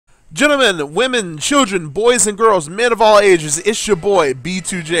Gentlemen, women, children, boys and girls, men of all ages, it's your boy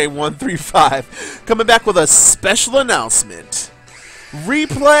B2J135 coming back with a special announcement.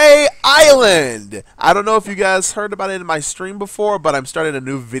 Replay Island! I don't know if you guys heard about it in my stream before, but I'm starting a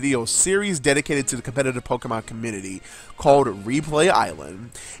new video series dedicated to the competitive Pokemon community called Replay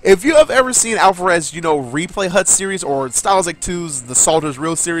Island. If you have ever seen Alvarez, Replay Hut series or Styles Like 2's The Salter's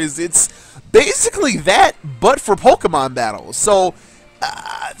Real series, it's basically that, but for Pokemon battles. So,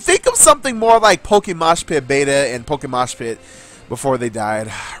 think of something more like Pokemosh Pit Beta and Pokemosh Pit before they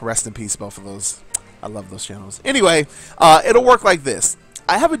died. Rest in peace, both of those. I love those channels. Anyway, it'll work like this.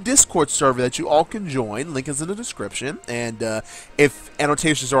 I have a Discord server that you all can join. Link is in the description. And if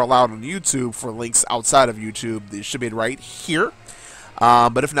annotations are allowed on YouTube for links outside of YouTube, it should be right here.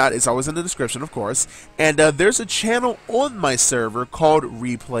 But if not, it's always in the description, of course. And there's a channel on my server called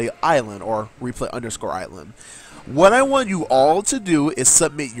Replay Island, or Replay_Island. What I want you all to do is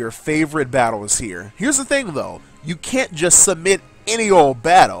submit your favorite battles here. Here's the thing, though. You can't just submit any old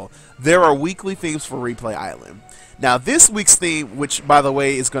battle. There are weekly themes for Replay Island. Now, this week's theme, which, by the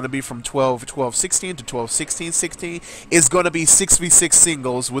way, is going to be from 12-12-16 to 12-16-16, is going to be 6v6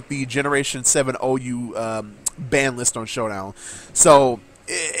 singles with the Generation 7 OU ban list on Showdown. So,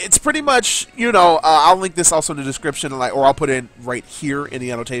 it's pretty much, I'll link this also in the description, or I'll put it right here in the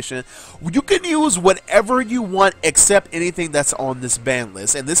annotation. You can use whatever you want except anything that's on this ban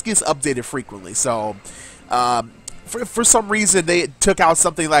list, and this gets updated frequently. So, for some reason, they took out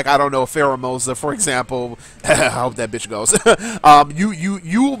something like, I don't know, Pheromosa, for example. I hope that bitch goes.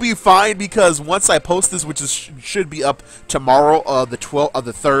 You will be fine, because once I post this, which should be up tomorrow, the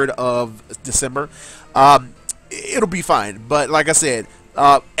 3rd of December, it'll be fine. But like I said,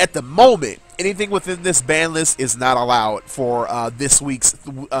 at the moment, anything within this ban list is not allowed for this week's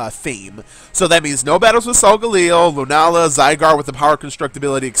theme. So that means no battles with Solgaleo, Lunala, Zygarde with the power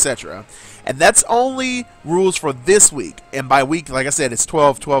constructability, etc. And that's only rules for this week. And by week, like I said, it's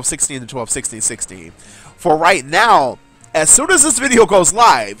 12-12-16 to 12-16-16. For right now, as soon as this video goes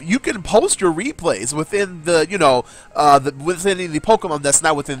live, you can post your replays within the, within the Pokemon that's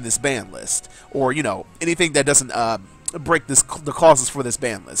not within this ban list, or anything that doesn't break the clauses for this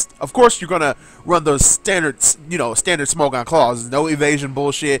ban list. Of course, you're gonna run those standard, standard Smogon clauses. No evasion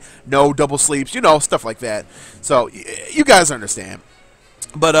bullshit, no double sleeps, stuff like that. So you guys understand.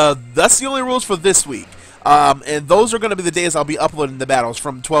 But that's the only rules for this week. And those are going to be the days I'll be uploading the battles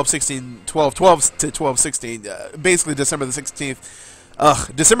from 12-16, 12-12 to 12-16, basically December the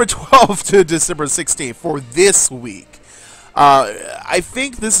 16th, December 12th to December 16th for this week. I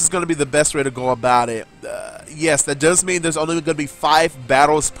think this is going to be the best way to go about it. Yes, that does mean there's only going to be 5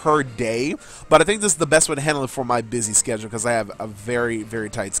 battles per day, but I think this is the best way to handle it for my busy schedule, because I have a very, very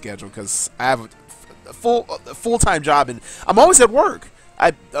tight schedule, because I have a full-time job, and I'm always at work.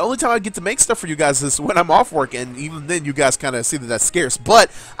 The only time I get to make stuff for you guys is when I'm off work, and even then you guys kind of see that that's scarce.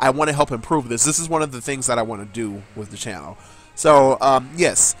 But I want to help improve this. This is one of the things that I want to do with the channel. So,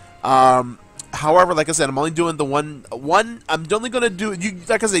 yes. However, like I said, I'm only doing the one. I'm only going to do,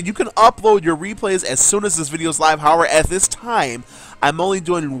 like I said, you can upload your replays as soon as this video is live. However, at this time, I'm only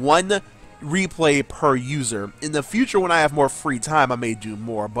doing one replay per user. In the future, when I have more free time, I may do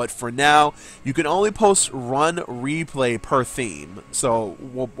more, but for now, you can only post one replay per theme, so,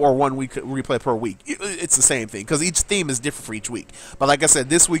 or one week replay per week. It's the same thing, because each theme is different for each week. But like I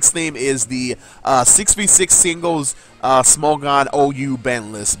said, this week's theme is the 6v6 singles Smogon OU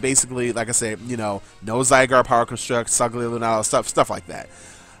ban list. Basically, like I said, no Zygarde, Power Construct, Solgaleo, Lunala, stuff like that.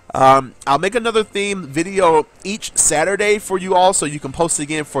 I'll make another theme video each Saturday for you all, so you can post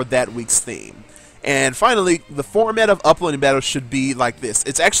again for that week's theme. And finally, the format of uploading battles should be like this.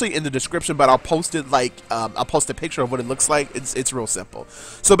 It's actually in the description, but I'll post it I'll post a picture of what it looks like. It's real simple.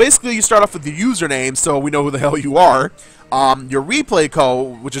 So basically, you start off with the username, so we know who the hell you are. Your replay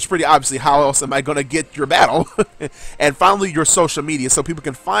code, which is pretty obviously how else am I going to get your battle, and finally your social media, so people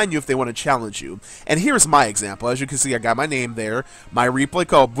can find you if they want to challenge you. And here's my example. As you can see, I got my name there, my replay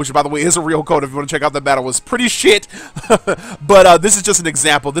code, which by the way is a real code if you want to check out the battle, was pretty shit, but this is just an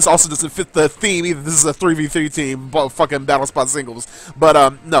example. This also doesn't fit the theme either. This is a 3v3 team, fucking battle spot singles,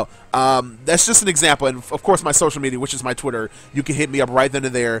 but no. That's just an example, and of course my social media, which is my Twitter. You can hit me up right then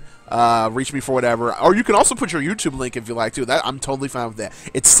and there, reach me for whatever, or you can also put your YouTube link if you like to. I'm totally fine with that.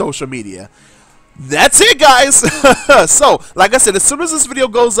 It's social media. That's it, guys. So, like I said, as soon as this video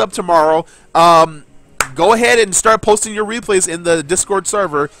goes up tomorrow, go ahead and start posting your replays in the Discord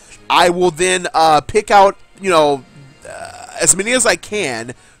server. I will then pick out, as many as I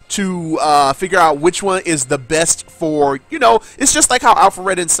can to figure out which one is the best for, you know, it's just like how Alpha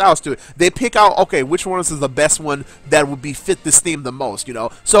Red and Styles do it. They pick out, okay, which one is the best one that would be fit this theme the most, you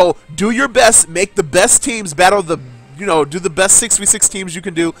know. So do your best, make the best teams battle the, you know, do the best 6v6 teams you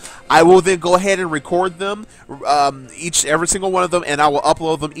can do. I will then go ahead and record them, every single one of them, and I will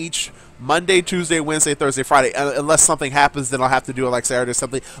upload them each Monday, Tuesday, Wednesday, Thursday, Friday. Unless something happens, then I'll have to do it like Saturday or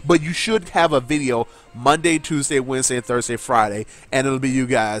something. But you should have a video Monday, Tuesday, Wednesday, Thursday, Friday, and it'll be you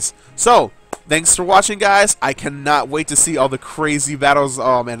guys. So thanks for watching, guys. I cannot wait to see all the crazy battles.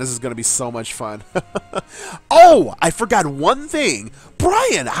 Oh man, this is gonna be so much fun. Oh, I forgot one thing.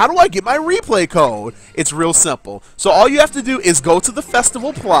 Brian, how do I get my replay code? It's real simple. So all you have to do is go to the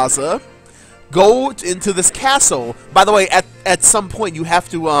Festival Plaza, go into this castle. By the way, at some point you have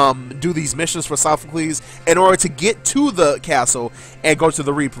to do these missions for Sophocles in order to get to the castle and go to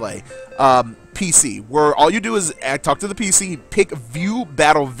the replay PC, where all you do is talk to the PC, pick View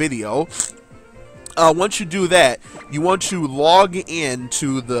Battle Video. Once you do that, you want to log in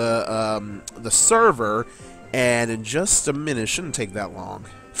to the server, and in just a minute, it shouldn't take that long.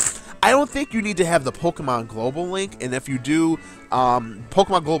 I don't think you need to have the Pokemon Global link, and if you do,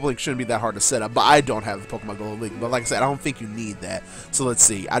 Pokemon Global link shouldn't be that hard to set up, but I don't have the Pokemon Global link. But like I said, I don't think you need that. So let's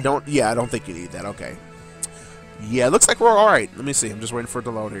see. I don't think you need that. Okay. Yeah, it looks like we're alright. Let me see. I'm just waiting for it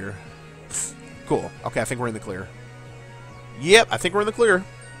to load here. Cool. Okay, I think we're in the clear. Yep, I think we're in the clear.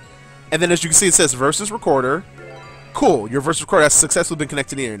 And then as you can see, it says versus recorder. Cool, your versus recorder has successfully been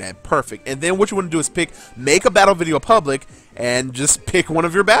connected to the internet. Perfect. And then what you want to do is make a battle video public, and just pick one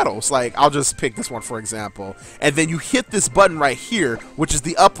of your battles. Like, I'll just pick this one for example. And then you hit this button right here, which is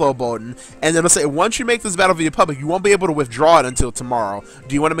the upload button. And then it'll say, once you make this battle video public, you won't be able to withdraw it until tomorrow.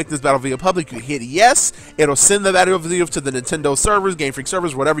 Do you want to make this battle video public? You hit yes. It'll send the battle video to the Nintendo servers, Game Freak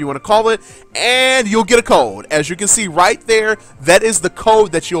servers, whatever you want to call it. And you'll get a code. As you can see right there, that is the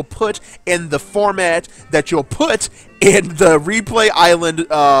code that you'll put in the format that you'll put in the Replay Island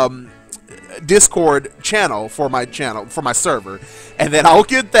Discord channel for my server, and then I'll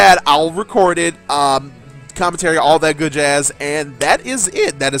get that, I'll record it, commentary, all that good jazz, and that is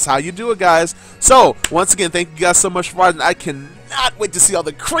it. That is how you do it, guys. So once again, thank you guys so much for watching. I cannot wait to see all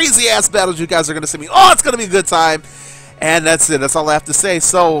the crazy ass battles you guys are gonna send me. Oh, it's gonna be a good time. And that's it. That's all I have to say.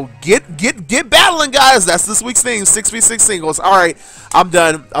 So get battling, guys. That's this week's thing. 6v6 singles. All right, I'm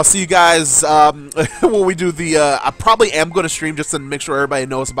done. I'll see you guys when we do the. I probably am going to stream just to make sure everybody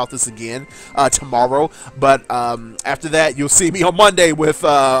knows about this again tomorrow. But after that, you'll see me on Monday with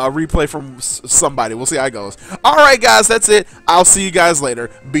a replay from somebody. We'll see how it goes. All right, guys. That's it. I'll see you guys later.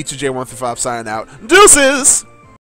 Beat2J135 signing out. Deuces.